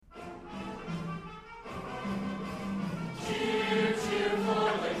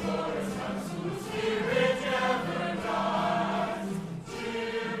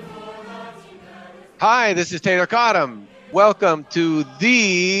Hi, this is Taylor Cottam. Welcome to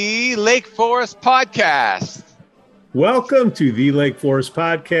the Lake Forest Podcast. Welcome to the Lake Forest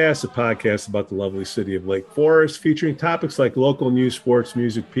Podcast, a podcast about the lovely city of Lake Forest, featuring topics like local news, sports,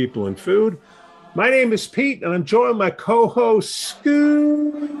 music, people, and food. My name is Pete, and I'm joined by my co-host,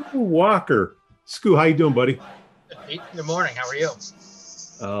 Scoo Walker. Scoo, how you doing, buddy? Good, Pete. Good morning. How are you?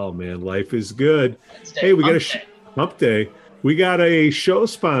 Oh, man, life is good. Hey, we got a hump day. We got a show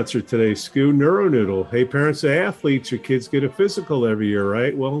sponsor today, Scoo, NeuroNoodle. Hey, parents of athletes, your kids get a physical every year,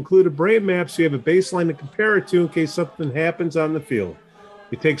 right? Well, include a brain map so you have a baseline to compare it to in case something happens on the field.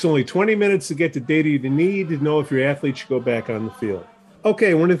 It takes only 20 minutes to get the data you need to know if your athlete should go back on the field.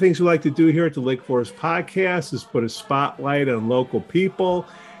 Okay, one of the things we like to do here at the Lake Forest Podcast is put a spotlight on local people.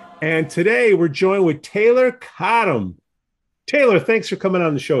 And today we're joined with Taylor Cottam. Taylor, thanks for coming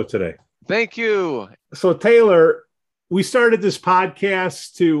on the show today. Thank you. So, Taylor, we started this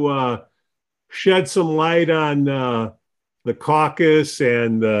podcast to shed some light on the caucus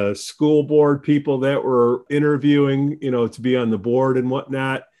and the school board people that were interviewing, to be on the board and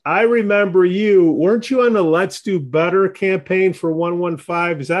whatnot. I remember weren't you on the Let's Do Better campaign for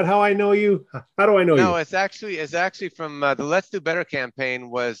 115? Is that how I know you? How do I know you? No, it's actually from the Let's Do Better campaign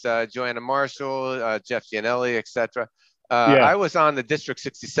was Joanna Marshall, Jeff Gianelli, etc. I was on the District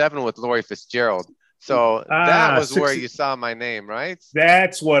 67 with Lori Fitzgerald. So that was where you saw my name, right?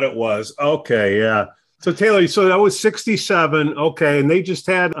 That's what it was. Okay, yeah. So, Taylor, that was 67. Okay, and they just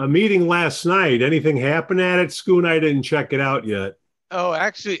had a meeting last night. Anything happen at it? Scoo and I didn't check it out yet. Oh,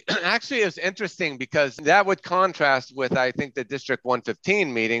 actually, it was interesting because that would contrast with, I think, the District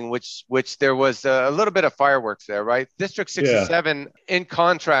 115 meeting, which there was a little bit of fireworks there, right? District 67, in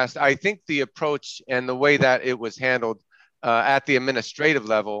contrast, I think the approach and the way that it was handled at the administrative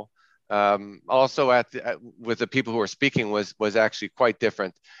level, also with the people who were speaking was actually quite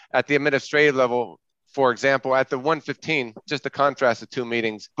different. At the administrative level, for example, at the 115, just to contrast the two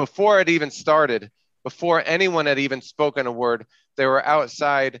meetings, before it even started, before anyone had even spoken a word, they were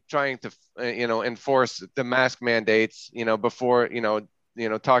outside trying to, enforce the mask mandates, before,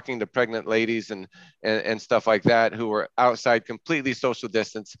 talking to pregnant ladies and stuff like that, who were outside completely social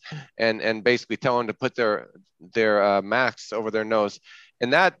distance and basically telling them to put their masks over their nose.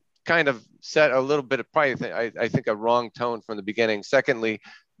 And that kind of set a little bit of probably, I think, a wrong tone from the beginning. Secondly,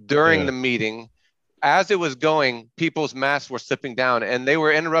 during the meeting, as it was going, people's masks were slipping down and they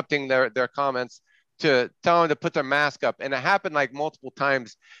were interrupting their comments to tell them to put their mask up. And it happened like multiple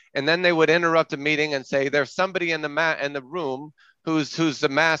times. And then they would interrupt the meeting and say, there's somebody in the room whose the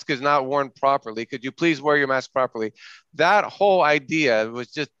mask is not worn properly. Could you please wear your mask properly? That whole idea was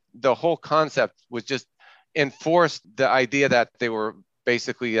just, the whole concept was just enforced the idea that they were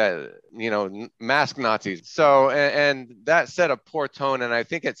basically, mask Nazis. So, and that set a poor tone. And I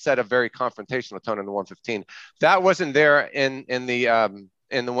think it set a very confrontational tone in the 115. That wasn't there in the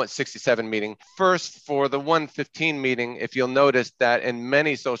 167 meeting. First, for the 115 meeting, if you'll notice that in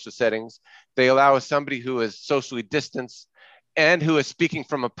many social settings, they allow somebody who is socially distanced and who is speaking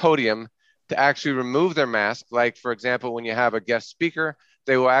from a podium to actually remove their mask. Like, for example, when you have a guest speaker,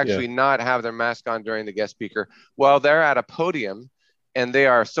 they will actually not have their mask on during the guest speaker. While they're at a podium and they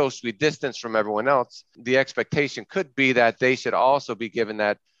are socially distanced from everyone else, the expectation could be that they should also be given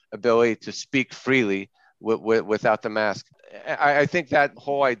that ability to speak freely without the mask. I think that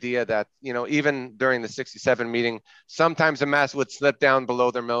whole idea that, even during the 67 meeting, sometimes the mask would slip down below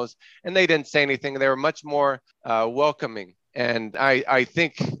their nose and they didn't say anything. They were much more welcoming. And I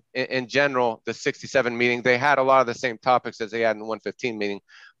think in general, the 67 meeting, they had a lot of the same topics as they had in the 115 meeting,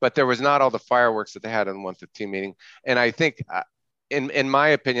 but there was not all the fireworks that they had in the 115 meeting. And I think in my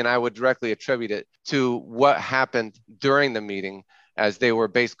opinion, I would directly attribute it to what happened during the meeting, as they were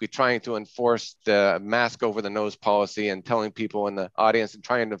basically trying to enforce the mask over the nose policy and telling people in the audience and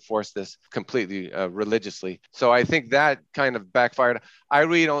trying to enforce this completely religiously. So I think that kind of backfired. I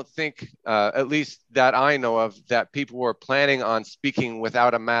really don't think, at least that I know of, that people were planning on speaking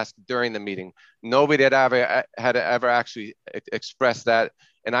without a mask during the meeting. Nobody had ever actually expressed that.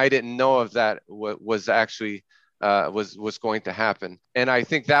 And I didn't know of that was actually was going to happen. And I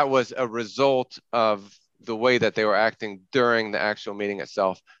think that was a result of the way that they were acting during the actual meeting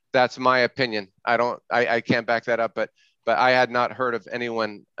itself. That's my opinion. I can't back that up, but I had not heard of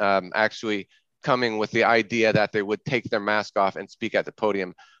anyone actually coming with the idea that they would take their mask off and speak at the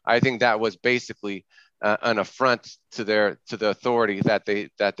podium. I think that was basically an affront to the authority that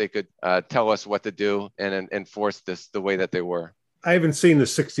they could tell us what to do and enforce this the way that they were. I haven't seen the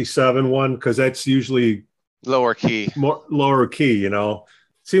 67 one because that's usually lower key. More lower key,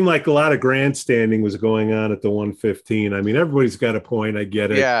 Seemed like a lot of grandstanding was going on at the 115. I mean, everybody's got a point. I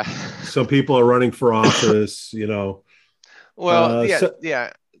get it. Yeah. Some people are running for office, Well,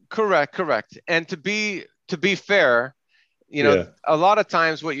 yeah, correct. And to be fair, a lot of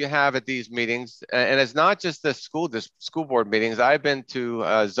times what you have at these meetings, and it's not just the school board meetings. I've been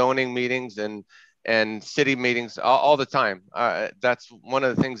to zoning meetings and city meetings all the time. That's one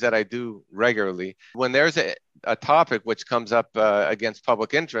of the things that I do regularly. When there's a topic which comes up against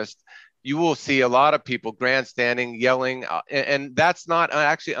public interest, you will see a lot of people grandstanding, yelling, and that's not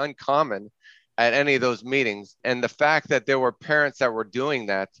actually uncommon at any of those meetings. And the fact that there were parents that were doing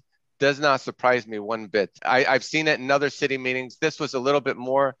that does not surprise me one bit. I've seen it in other city meetings. This was a little bit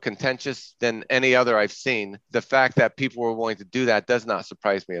more contentious than any other I've seen. The fact that people were willing to do that does not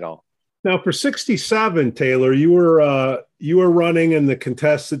surprise me at all. Now, for 67, Taylor, you were running in the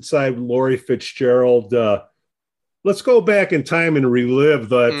contested side with Lori Fitzgerald. Let's go back in time and relive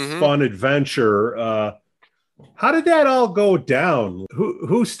that fun adventure. How did that all go down?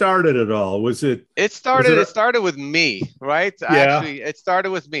 Who started it all? It started with me, right? Yeah. Actually, it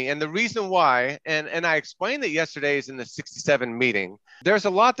started with me. And the reason why, and I explained it yesterday is in the 67 meeting. There's a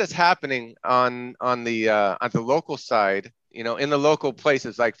lot that's happening on the local side, in the local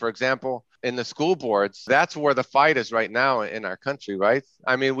places. Like, for example, in the school boards, that's where the fight is right now in our country, right?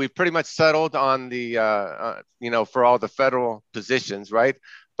 I mean, we've pretty much settled on the, for all the federal positions, right?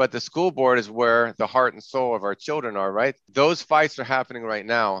 But the school board is where the heart and soul of our children are, right? Those fights are happening right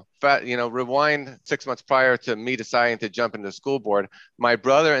now. Rewind 6 months prior to me deciding to jump into the school board, my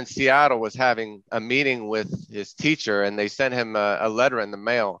brother in Seattle was having a meeting with his teacher, and they sent him a letter in the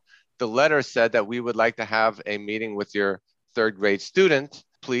mail. The letter said that we would like to have a meeting with your third grade student.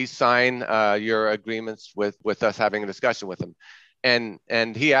 Please sign your agreements with us having a discussion with him.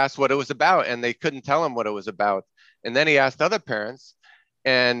 And he asked what it was about, and they couldn't tell him what it was about. And then he asked other parents,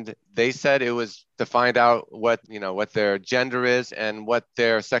 and they said it was to find out what their gender is and what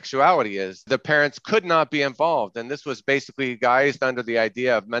their sexuality is. The parents could not be involved. And this was basically guised under the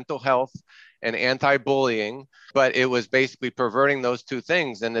idea of mental health and anti-bullying, but it was basically perverting those two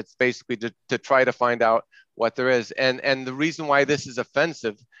things. And it's basically to try to find out what there is. And the reason why this is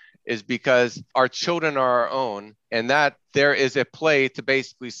offensive is because our children are our own, and that there is a play to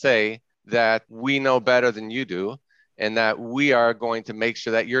basically say that we know better than you do, and that we are going to make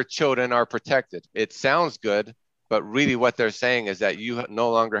sure that your children are protected. It sounds good, but really what they're saying is that you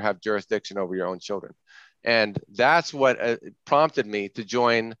no longer have jurisdiction over your own children. And that's what prompted me to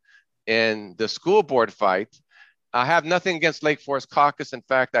join in the school board fight. I have nothing against Lake Forest Caucus. In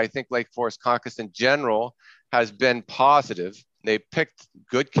fact, I think Lake Forest Caucus in general has been positive. They picked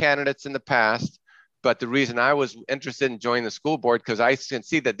good candidates in the past. But the reason I was interested in joining the school board, because I can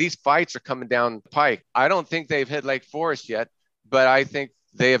see that these fights are coming down the pike. I don't think they've hit Lake Forest yet, but I think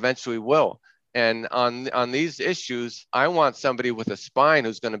they eventually will. And on these issues, I want somebody with a spine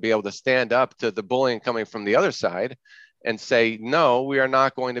who's going to be able to stand up to the bullying coming from the other side and say, no, we are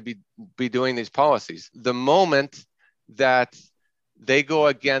not going to be doing these policies. The moment that they go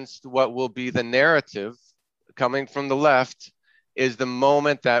against what will be the narrative coming from the left is the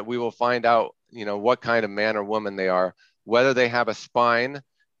moment that we will find out what kind of man or woman they are, whether they have a spine,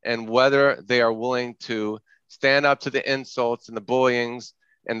 and whether they are willing to stand up to the insults and the bullyings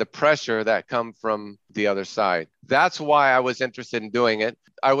and the pressure that come from the other side. That's why I was interested in doing it.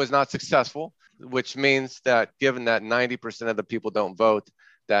 I was not successful, which means that given that 90% of the people don't vote,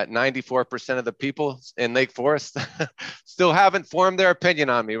 that 94% of the people in Lake Forest still haven't formed their opinion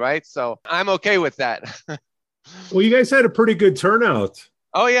on me, right? So I'm okay with that. Well, you guys had a pretty good turnout.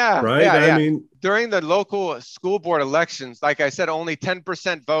 Oh, yeah. Right. Yeah, I mean, during the local school board elections, like I said, only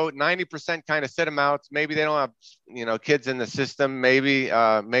 10% vote, 90% kind of sit them out. Maybe they don't have, kids in the system. Maybe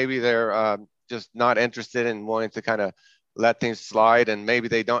they're just not interested in wanting to kind of let things slide. And maybe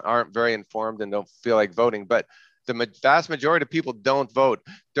they aren't very informed and don't feel like voting. But the vast majority of people don't vote.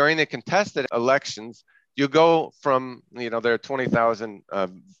 During the contested elections, you go from, there are 20,000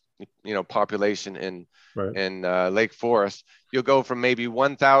 population in Lake Forest. You'll go from maybe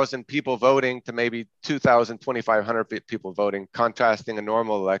 1,000 people voting to maybe 2,000, 2,500 people voting, contrasting a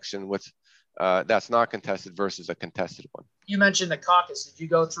normal election with that's not contested versus a contested one. You mentioned the caucus. Did you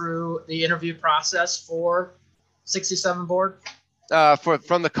go through the interview process for 67 board?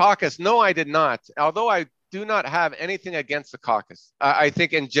 From the caucus? No, I did not. Although I do not have anything against the caucus. I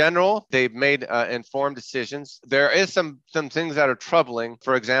think in general, they've made informed decisions. There is some things that are troubling.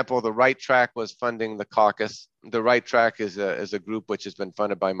 For example, the Right Track was funding the caucus. The Right Track is a group which has been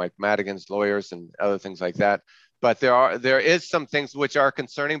funded by Mike Madigan's lawyers and other things like that. But there is some things which are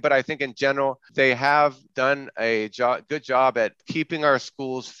concerning, but I think in general, they have done a good job at keeping our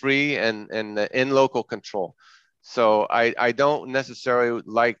schools free and in local control. So I don't necessarily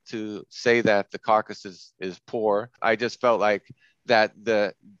like to say that the caucus is poor. I just felt like that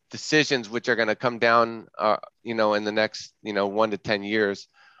the decisions which are going to come down, in the next, 1 to 10 years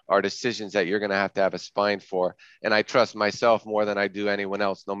are decisions that you're going to have a spine for. And I trust myself more than I do anyone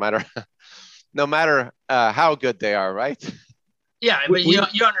else, no matter how good they are, right? Yeah, but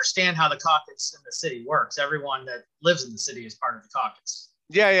you understand how the caucus in the city works. Everyone that lives in the city is part of the caucus.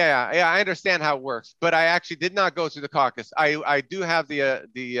 Yeah. I understand how it works, but I actually did not go through the caucus. I do have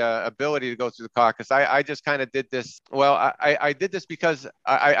the ability to go through the caucus. I just kind of did this. Well, I did this because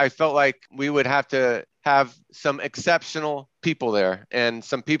I felt like we would have to have some exceptional people there and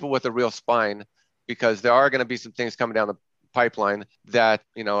some people with a real spine, because there are going to be some things coming down the pipeline that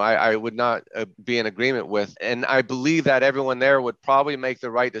I would not be in agreement with, and I believe that everyone there would probably make the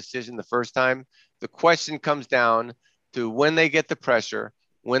right decision the first time. The question comes down to when they get the pressure,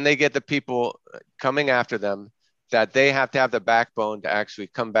 when they get the people coming after them, that they have to have the backbone to actually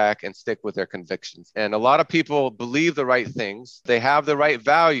come back and stick with their convictions. And a lot of people believe the right things, they have the right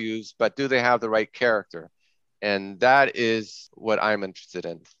values, but do they have the right character? And that is what I'm interested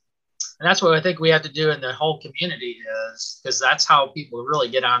in. And that's what I think we have to do in the whole community, is because that's how people really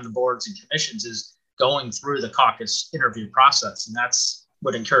get on the boards and commissions, is going through the caucus interview process. And that's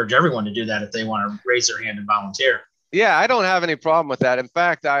would encourage everyone to do that if they want to raise their hand and volunteer. Yeah, I don't have any problem with that. In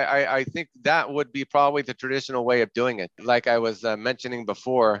fact, I think that would be probably the traditional way of doing it. Like I was mentioning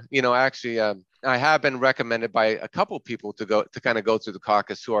before, actually, I have been recommended by a couple of people to kind of go through the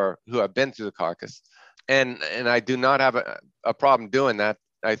caucus who have been through the caucus, and I do not have a problem doing that.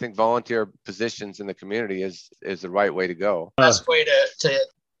 I think volunteer positions in the community is the right way to go. Best way to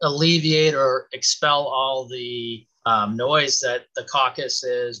alleviate or expel all the noise that the caucus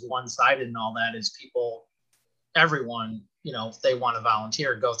is one-sided and all that is everyone, if they want to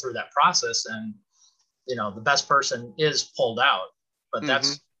volunteer, go through that process, and, the best person is pulled out. But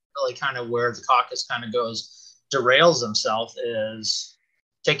that's really kind of where the caucus kind of derails themselves, is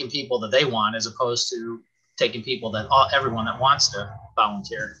taking people that they want as opposed to taking people everyone that wants to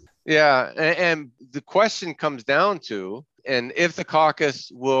volunteer. Yeah. And the question comes down to, and if the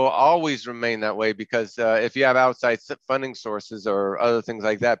caucus will always remain that way, because if you have outside funding sources or other things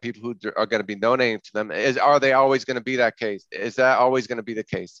like that, people who are going to be donating to them, are they always going to be that case? Is that always going to be the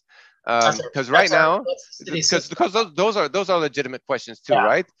case? Because right now, because those are legitimate questions too,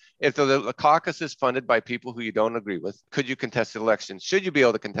 right? If the caucus is funded by people who you don't agree with, could you contest the election? Should you be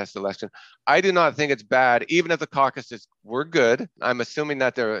able to contest the election? I do not think it's bad, even if the caucuses were good. I'm assuming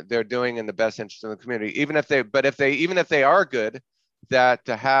that they're doing in the best interest of the community. Even if they are good, that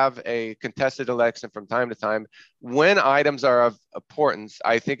to have a contested election from time to time when items are of importance,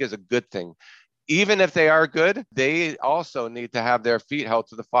 I think is a good thing. Even if they are good, they also need to have their feet held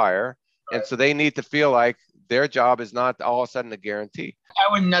to the fire. And so they need to feel like their job is not all of a sudden a guarantee.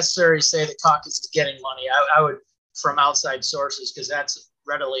 I wouldn't necessarily say the caucus is getting money. I would from outside sources, because that's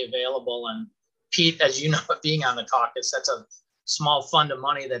readily available. And Pete, as you know, being on the caucus, that's a small fund of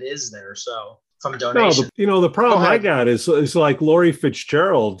money that is there. So from donations. No, the problem I got is like Lori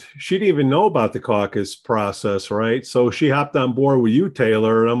Fitzgerald. She didn't even know about the caucus process, right? So she hopped on board with you,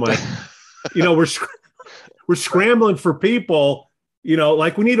 Taylor. And I'm like, we're scrambling for people,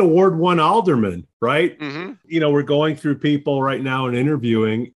 like we need a Ward 1 alderman, right? Mm-hmm. We're going through people right now and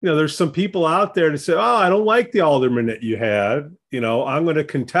interviewing. There's some people out there to say, oh, I don't like the alderman that you had. I'm going to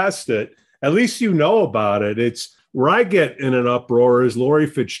contest it. At least about it. It's where I get in an uproar is Lori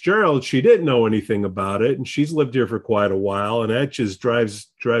Fitzgerald. She didn't know anything about it, and she's lived here for quite a while, and that just drives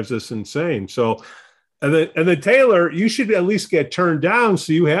us insane. So. And then Taylor, you should at least get turned down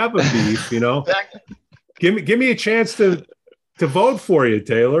so you have a beef, Exactly. Give me a chance to vote for you,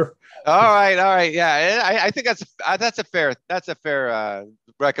 Taylor. All right. Yeah, I think that's a fair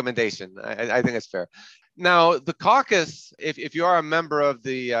recommendation. I think it's fair. Now, the caucus, if you are a member of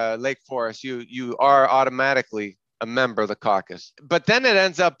the Lake Forest, you are automatically a member of the caucus. But then it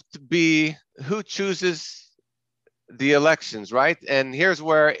ends up to be who chooses the elections, right? And here's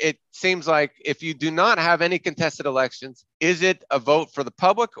where it seems like if you do not have any contested elections, is it a vote for the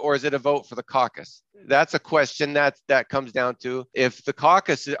public or is it a vote for the caucus? That's a question that comes down to, if the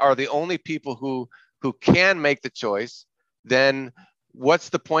caucus are the only people who can make the choice, then what's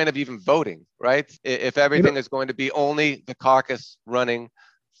the point of even voting, right? If everything is going to be only the caucus running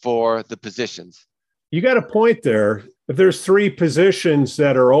for the positions. You got a point there. If there's 3 positions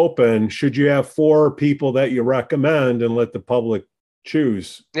that are open, should you have 4 people that you recommend and let the public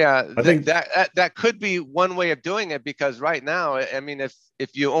choose. Yeah, I think that could be one way of doing it, because right now, I mean, if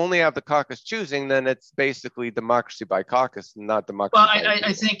you only have the caucus choosing, then it's basically democracy by caucus, not democracy. Well,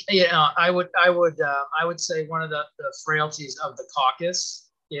 I think I would say one of the frailties of the caucus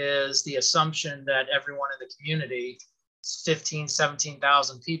is the assumption that everyone in the community, 15,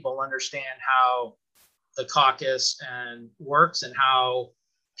 17,000 people, understand how the caucus and works and how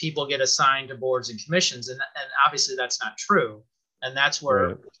people get assigned to boards and commissions, and obviously that's not true. And that's where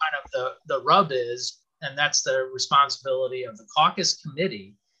kind of the rub is. And that's the responsibility of the caucus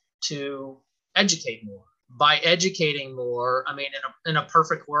committee to educate more. By educating more, I mean, in a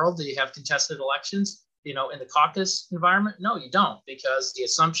perfect world, do you have contested elections, in the caucus environment? No, you don't, because the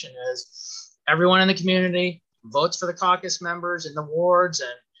assumption is everyone in the community votes for the caucus members in the wards,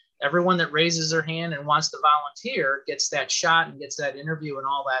 and everyone that raises their hand and wants to volunteer gets that shot and gets that interview and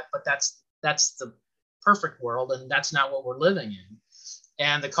all that. But that's the perfect world, and that's not what we're living in.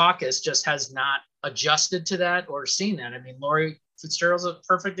 And the caucus just has not adjusted to that or seen that. I mean, Lori Fitzgerald's a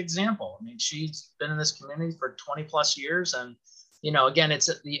perfect example. I mean, she's been in this community for 20 plus years. And, again, it's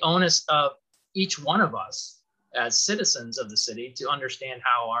the onus of each one of us as citizens of the city to understand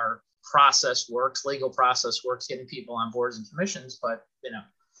how our process works, legal process works, getting people on boards and commissions. But,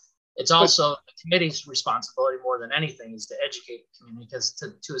 it's also the committee's responsibility more than anything is to educate the community, because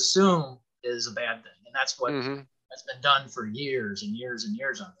to assume is a bad thing. And that's what has been done for years and years and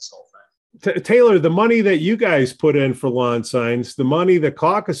years on this whole thing. Taylor, the money that you guys put in for lawn signs, the money the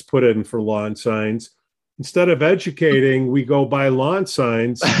caucus put in for lawn signs, instead of educating, we go buy lawn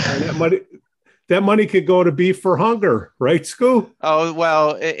signs, and that money could go to Beef for Hunger, right, Scoo? Oh,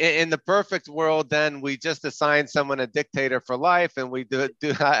 well, in the perfect world, then we just assign someone a dictator for life, and we do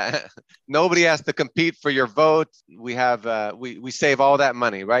nobody has to compete for your vote. We have we save all that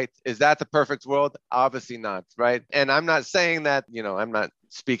money, right? Is that the perfect world? Obviously not, right? And I'm not saying that, I'm not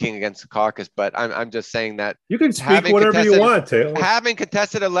speaking against the caucus, but I'm just saying that you can speak whatever you want, Taylor. Having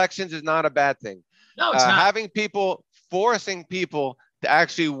contested elections is not a bad thing. No, it's not. Having forcing people to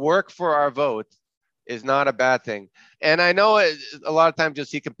actually work for our vote is not a bad thing. And I know a lot of times you'll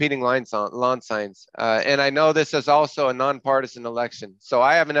see competing lawn signs. And I know this is also a nonpartisan election. So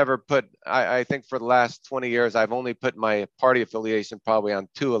I haven't ever put, I think for the last 20 years, I've only put my party affiliation probably on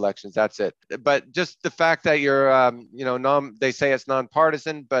 2 elections. That's it. But just the fact that you're, they say it's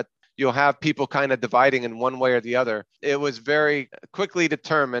nonpartisan, but you'll have people kind of dividing in one way or the other. It was very quickly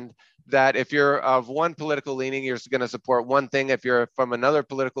determined that if you're of one political leaning, you're going to support one thing. If you're from another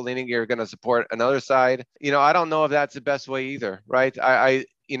political leaning, you're going to support another side. I don't know if that's the best way either, right?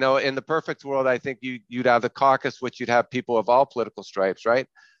 In the perfect world, I think you'd have the caucus, which you'd have people of all political stripes, right?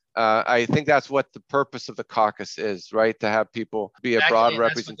 I think that's what the purpose of the caucus is, right? To have people be a broad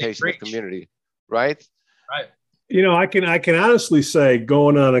representation of the community, right? Right. I can honestly say,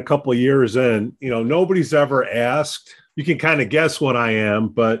 going on a couple of years in, nobody's ever asked. You can kind of guess what I am,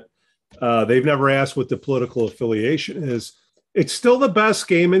 but they've never asked what the political affiliation is. It's still the best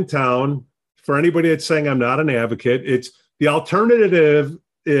game in town. For anybody that's saying I'm not an advocate, it's the alternative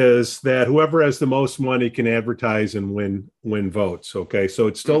is that whoever has the most money can advertise and win votes. Okay, so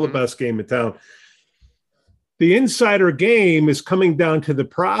it's still the best game in town. The insider game is coming down to the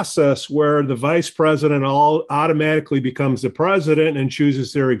process where the vice president automatically becomes the president and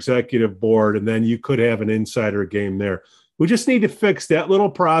chooses their executive board, and then you could have an insider game there. We just need to fix that little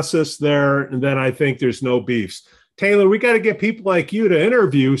process there, and then I think there's no beefs. Taylor, we got to get people like you to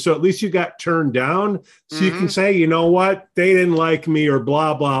interview, so at least you got turned down, so you can say, you know what, they didn't like me or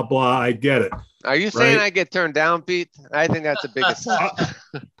blah, blah, blah. I get it. Are you saying I get turned down, Pete? I think that's a big assumption.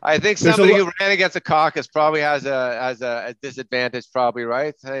 I think somebody who ran against a caucus probably has a disadvantage, probably,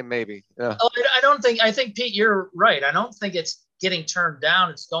 right? Hey, maybe. Yeah. I think, Pete, you're right. I don't think it's getting turned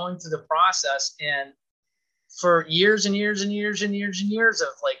down. It's going through the process, and for years and years and years and years and years of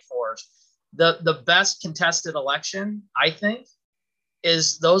Lake Forest, the best contested election, I think,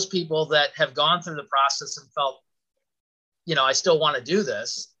 is those people that have gone through the process and felt, I still want to do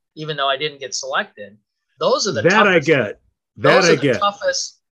this, even though I didn't get selected. Those are the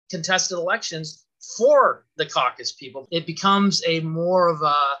toughest contested elections for the caucus people. It becomes a more of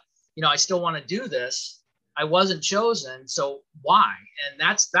a, I still want to do this. I wasn't chosen, so why? And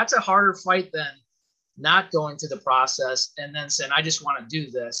that's a harder fight than not going through the process and then saying, I just want to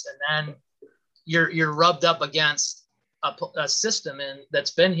do this. And then you're rubbed up against a system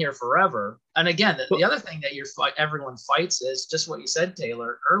that's been here forever. And again, the other thing that everyone fights is just what you said,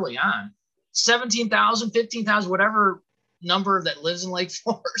 Taylor, early on. 17,000, 15,000, whatever number that lives in Lake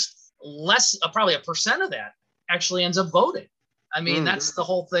Forest, less, probably 1% of that actually ends up voting. I mean, that's the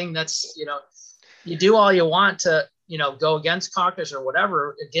whole thing. That's, you do all you want to, go against caucus or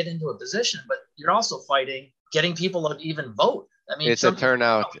whatever and get into a position, but you're also fighting getting people to even vote. I mean, it's a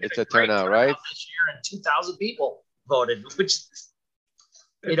turnout. It's a turnout, right? This year, and 2,000 people voted, which,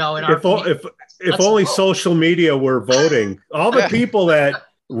 if only social media were voting, all the people that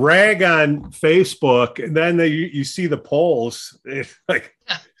rag on Facebook, and then you see the polls, like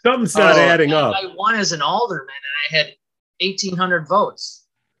something's not adding up. I won as an alderman, and I had 1,800 votes,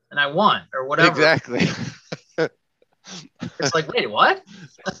 and I won, or whatever. Exactly. It's like, wait, what?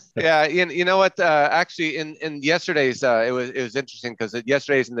 Yeah, you know what? Actually, in yesterday's, it was interesting because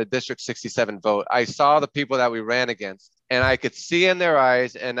yesterday's in the District 67 vote, I saw the people that we ran against, and I could see in their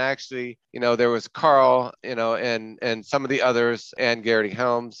eyes. And actually, there was Carl, and some of the others, and Garrity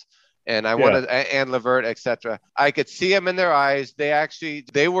Helms, and I wanted Ann Levert, etc. I could see them in their eyes.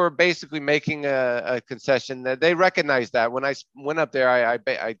 They were basically making a concession that they recognized that when I went up there,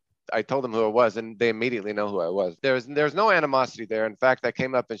 I told them who it was, and they immediately know who I was. There's no animosity there. In fact, I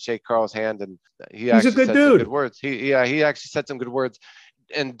came up and shake Carl's hand, and he's a good dude. Some good words. He actually said some good words.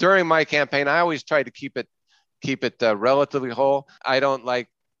 And during my campaign, I always try to keep it relatively whole. I don't like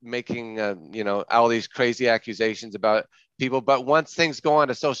making all these crazy accusations about people. But once things go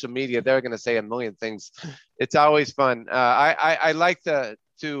onto social media, they're going to say a million things. It's always fun. I like to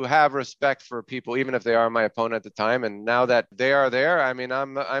have respect for people, even if they are my opponent at the time. And now that they are there, I mean,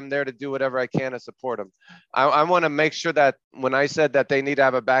 I'm there to do whatever I can to support them. I want to make sure that when I said that they need to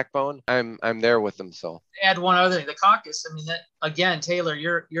have a backbone, I'm there with them. So add one other thing, the caucus. I mean, that again, Taylor,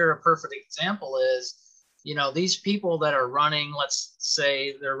 you're a perfect example. Is these people that are running, let's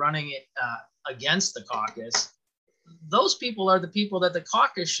say they're running it against the caucus. Those people are the people that the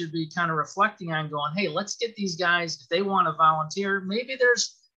caucus should be kind of reflecting on, going, hey, let's get these guys, if they want to volunteer, maybe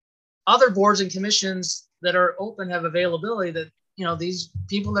there's other boards and commissions that are open, have availability that, these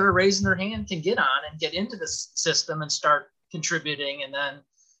people that are raising their hand can get on and get into the system and start contributing. And then,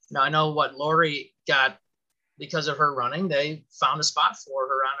 I know what Lori got because of her running, they found a spot for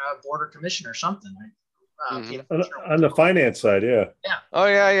her on a board or commission or something. On the finance side, yeah. Oh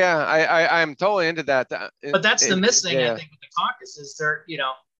yeah. I'm totally into that. But that's the missing, I think, with the caucus is there.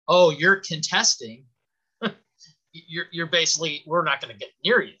 You're contesting. you're basically, we're not going to get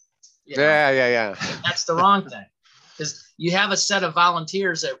near you. Yeah. That's the wrong thing, because you have a set of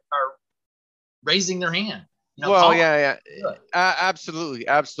volunteers that are raising their hand. Absolutely.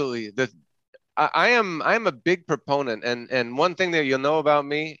 I am a big proponent, and one thing that you'll know about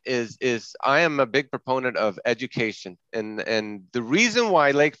me is I am a big proponent of education, and the reason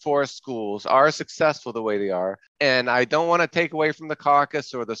why Lake Forest schools are successful the way they are, and I don't want to take away from the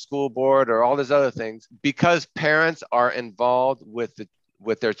caucus or the school board or all these other things, because parents are involved with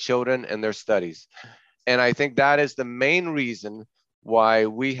their children and their studies, and I think that is the main reason why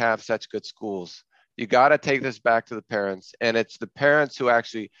we have such good schools. You got to take this back to the parents, and it's the parents who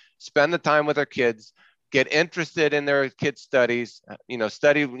actually spend the time with their kids, get interested in their kids' studies,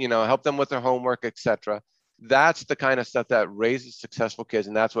 help them with their homework, etc. That's the kind of stuff that raises successful kids,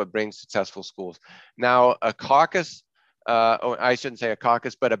 and that's what brings successful schools. Now, a caucus, I shouldn't say a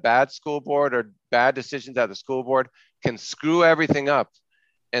caucus, but a bad school board or bad decisions at the school board can screw everything up.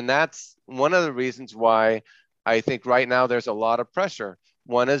 And that's one of the reasons why I think right now there's a lot of pressure.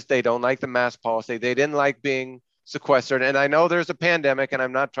 One is they don't like the mask policy. They didn't like being sequestered. And I know there's a pandemic, and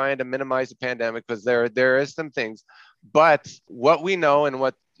I'm not trying to minimize the pandemic, because there is some things. But what we know and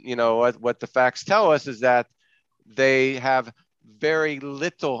what the facts tell us is that they have very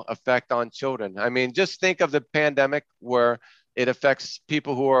little effect on children. I mean, just think of the pandemic where it affects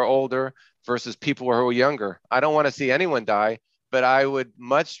people who are older versus people who are younger. I don't want to see anyone die, but I would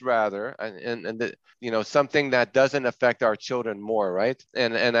much rather, something that doesn't affect our children more, right?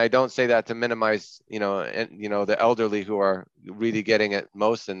 And I don't say that to minimize, the elderly who are really getting it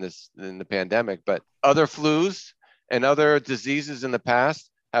most in the pandemic, but other flus and other diseases in the past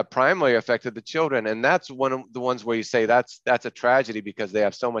have primarily affected the children. And that's one of the ones where you say that's a tragedy, because they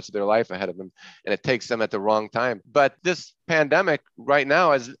have so much of their life ahead of them and it takes them at the wrong time. But this pandemic right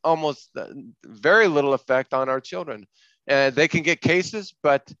now has almost very little effect on our children. They can get cases,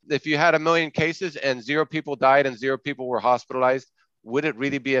 but if you had 1 million cases and 0 people died and 0 people were hospitalized, would it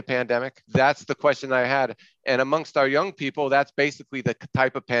really be a pandemic? That's the question I had. And amongst our young people, that's basically the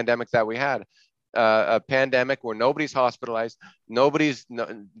type of pandemic that we had. A pandemic where nobody's hospitalized, nobody's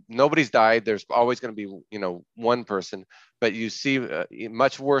died. There's always going to be, one person, but you see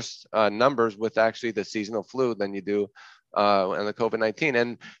much worse numbers with actually the seasonal flu than you do and the COVID-19.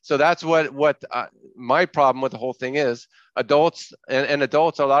 And so that's what my problem with the whole thing is. Adults and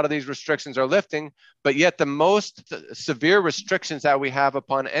adults, a lot of these restrictions are lifting, but yet the most severe restrictions that we have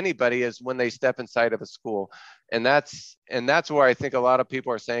upon anybody is when they step inside of a school. And that's where I think a lot of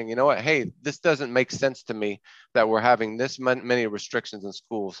people are saying, you know what, hey, this doesn't make sense to me that we're having this many restrictions in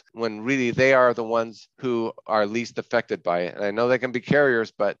schools when really they are the ones who are least affected by it. And I know they can be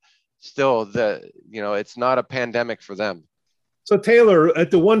carriers, but still it's not a pandemic for them. So Taylor,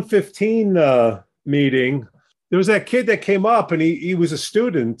 at the 115 meeting, there was that kid that came up and he was a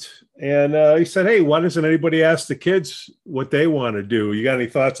student and he said, hey, why doesn't anybody ask the kids what they want to do? You got any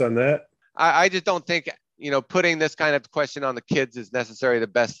thoughts on that? I just don't think, putting this kind of question on the kids is necessarily the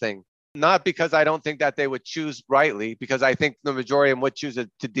best thing. Not because I don't think that they would choose rightly, because I think the majority of them would choose to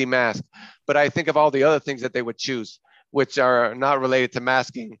demask, but I think of all the other things that they would choose, which are not related to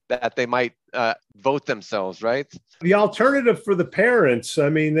masking, that they might vote themselves, right? The alternative for the parents, I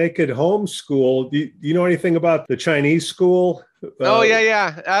mean, they could homeschool. Do you know anything about the Chinese school? Oh,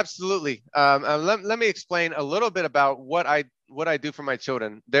 yeah, absolutely. Let me explain a little bit about what I do for my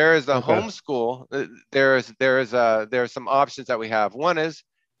children. There is a homeschool. There are some options that we have. One is,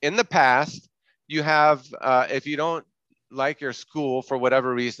 in the past, you have, if you don't like your school for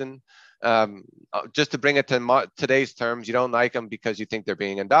whatever reason, just to bring it to today's terms, you don't like them because you think they're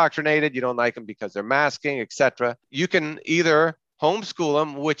being indoctrinated, you don't like them because they're masking, etc. You can either homeschool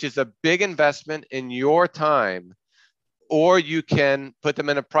them, which is a big investment in your time, or you can put them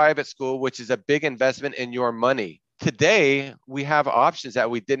in a private school, which is a big investment in your money. Today, we have options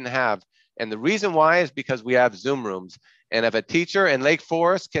that we didn't have. And the reason why is because we have Zoom rooms. And if a teacher in Lake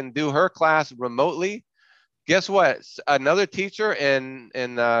Forest can do her class remotely, guess what? Another teacher in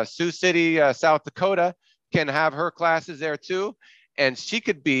Sioux City, South Dakota, can have her classes there too. And she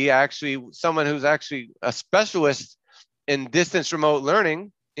could be actually someone who's actually a specialist in distance remote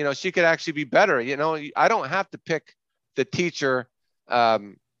learning. She could actually be better. I don't have to pick the teacher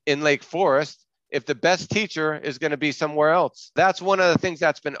in Lake Forest if the best teacher is going to be somewhere else. That's one of the things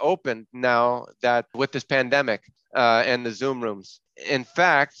that's been opened now that with this pandemic and the Zoom rooms. In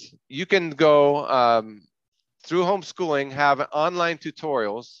fact, you can go through homeschooling, have online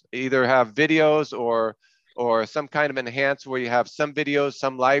tutorials, either have videos or some kind of enhanced where you have some videos,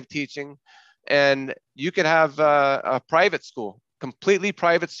 some live teaching, and you could have a private school, completely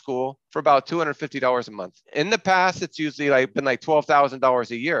private school for about $250 a month. In the past, it's usually been like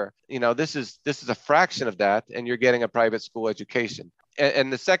 $12,000 a year. This is a fraction of that, and you're getting a private school education.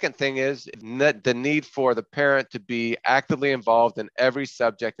 And the second thing is the need for the parent to be actively involved in every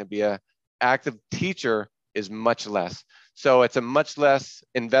subject and be an active teacher is much less. So it's a much less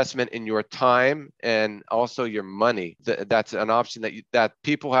investment in your time and also your money. That's an option that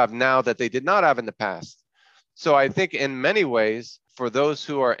people have now that they did not have in the past. So I think in many ways, for those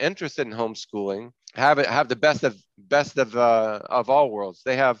who are interested in homeschooling, have the best of all worlds.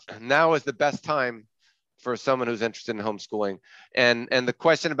 Now is the best time for someone who's interested in homeschooling. And the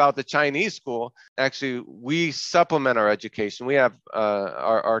question about the Chinese school, actually, we supplement our education. We have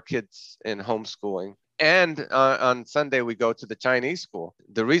our kids in homeschooling. And on Sunday, we go to the Chinese school.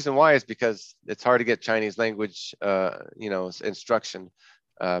 The reason why is because it's hard to get Chinese language, instruction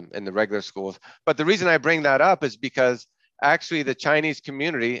in the regular schools. But the reason I bring that up is because actually the Chinese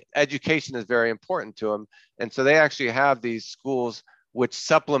community, education is very important to them. And so they actually have these schools which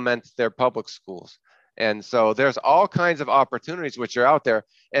supplement their public schools. And so there's all kinds of opportunities which are out there.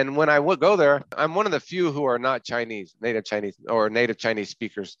 And when I would go there, I'm one of the few who are not native Chinese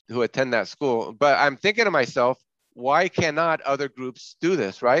speakers who attend that school. But I'm thinking to myself, why cannot other groups do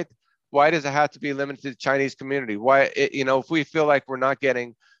this, right? Why does it have to be limited to the Chinese community? Why, if we feel like we're not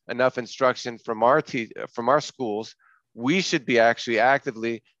getting enough instruction from our schools, we should be actually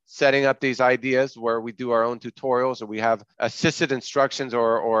actively setting up these ideas where we do our own tutorials, or we have assisted instructions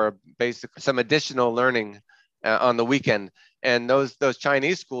or basically some additional learning on the weekend. And those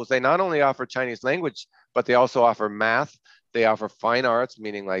Chinese schools, they not only offer Chinese language, but they also offer math. They offer fine arts,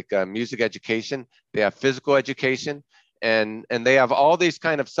 meaning like music education. They have physical education, and they have all these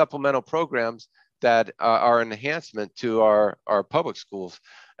kind of supplemental programs that are an enhancement to our public schools.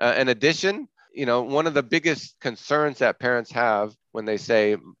 In addition, one of the biggest concerns that parents have when they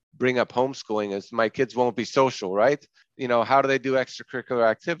say bring up homeschooling is my kids won't be social, right? How do they do extracurricular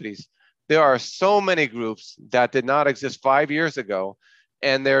activities? There are so many groups that did not exist 5 years ago.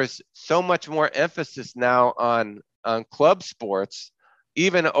 And there's so much more emphasis now on club sports,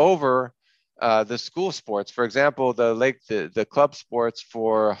 even over the school sports. For example, the club sports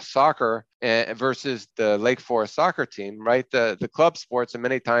for soccer versus the Lake Forest soccer team, right? The club sports, and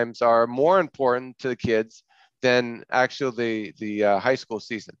many times, are more important to the kids than actually the high school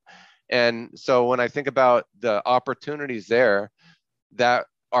season. And so when I think about the opportunities there that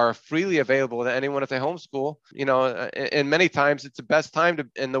are freely available to anyone if they homeschool, and many times it's the best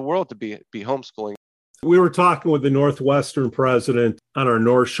time in the world to be homeschooling. We were talking with the Northwestern president on our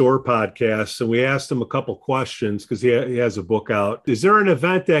North Shore podcast, and we asked him a couple questions because he has a book out. Is there an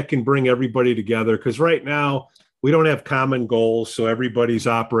event that can bring everybody together? Because right now we don't have common goals, so everybody's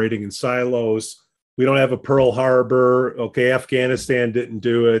operating in silos. We don't have a Pearl Harbor. Okay, Afghanistan didn't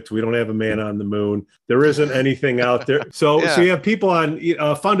do it. We don't have a man on the moon. There isn't anything out there. So you have people on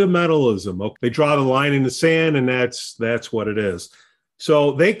fundamentalism. Okay, they draw the line in the sand, and that's what it is.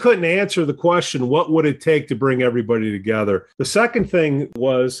 So they couldn't answer the question, what would it take to bring everybody together? The second thing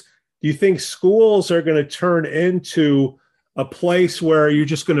was, do you think schools are going to turn into a place where you're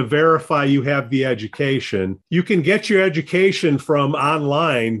just going to verify you have the education? You can get your education from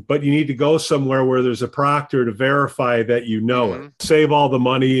online, but you need to go somewhere where there's a proctor to verify that you know it. Save all the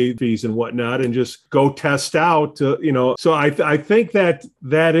money, fees and whatnot, and just go test out, So I think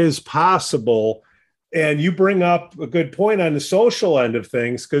that is possible. And you bring up a good point on the social end of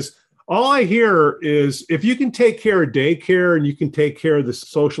things, because all I hear is if you can take care of daycare and you can take care of the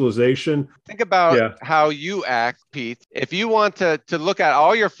socialization. Think about how you act, Pete. If you want to look at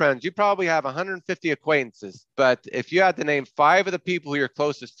all your friends, you probably have 150 acquaintances. But if you had to name 5 of the people you're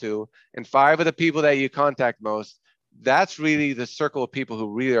closest to and 5 of the people that you contact most, that's really the circle of people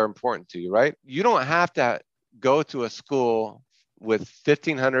who really are important to you, right? You don't have to go to a school with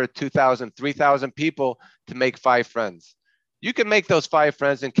 1,500, 2,000, 3,000 people to make 5 friends. You can make those 5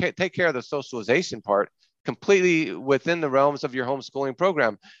 friends and take care of the socialization part completely within the realms of your homeschooling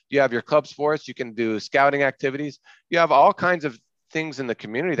program. You have your club sports, you can do scouting activities. You have all kinds of things in the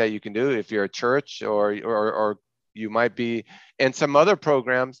community that you can do if you're a church or you might be in some other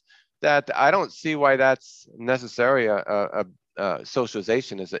programs that I don't see why that's necessary.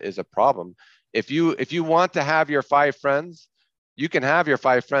 Socialization is a problem. If you want to have your 5 friends, you can have your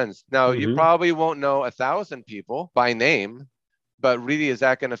 5 friends. Now, you probably won't know 1,000 people by name, but really, is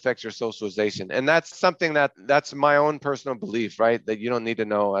that going to affect your socialization? And that's something that's my own personal belief, right? That you don't need to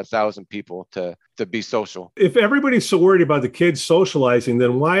know 1,000 people to be social. If everybody's so worried about the kids socializing,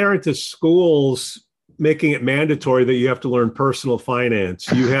 then why aren't the schools making it mandatory that you have to learn personal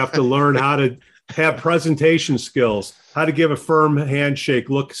finance? You have to learn how to have presentation skills, how to give a firm handshake,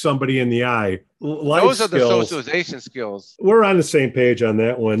 look somebody in the eye. Those are the socialization skills. We're on the same page on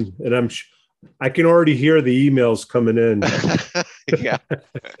that one. And I can already hear the emails coming in. Yeah.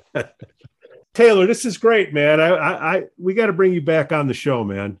 Taylor, this is great, man. We got to bring you back on the show,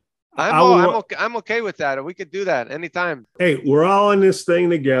 man. I'm okay with that. We could do that anytime. Hey, we're all in this thing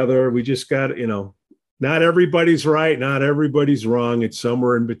together. We just got to, not everybody's right. Not everybody's wrong. It's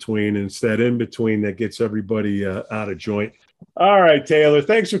somewhere in between. And it's that in between that gets everybody out of joint. All right, Taylor.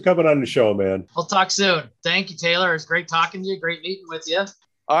 Thanks for coming on the show, man. We'll talk soon. Thank you, Taylor. It's great talking to you. Great meeting with you.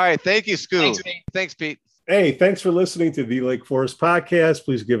 All right. Thank you, Scoot. Thanks, Pete. Hey, thanks for listening to the Lake Forest Podcast.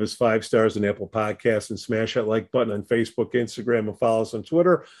 Please give us 5 stars on Apple Podcasts and smash that like button on Facebook, Instagram, and follow us on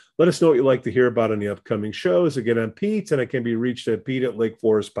Twitter. Let us know what you'd like to hear about on the upcoming shows. Again, I'm Pete, and I can be reached at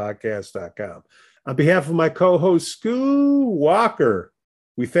pete@lakeforestpodcast.com. On behalf of my co-host, Scoot Walker,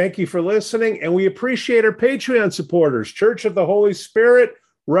 we thank you for listening, and we appreciate our Patreon supporters, Church of the Holy Spirit,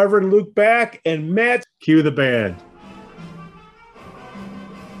 Reverend Luke Back, and Matt. Cue the band.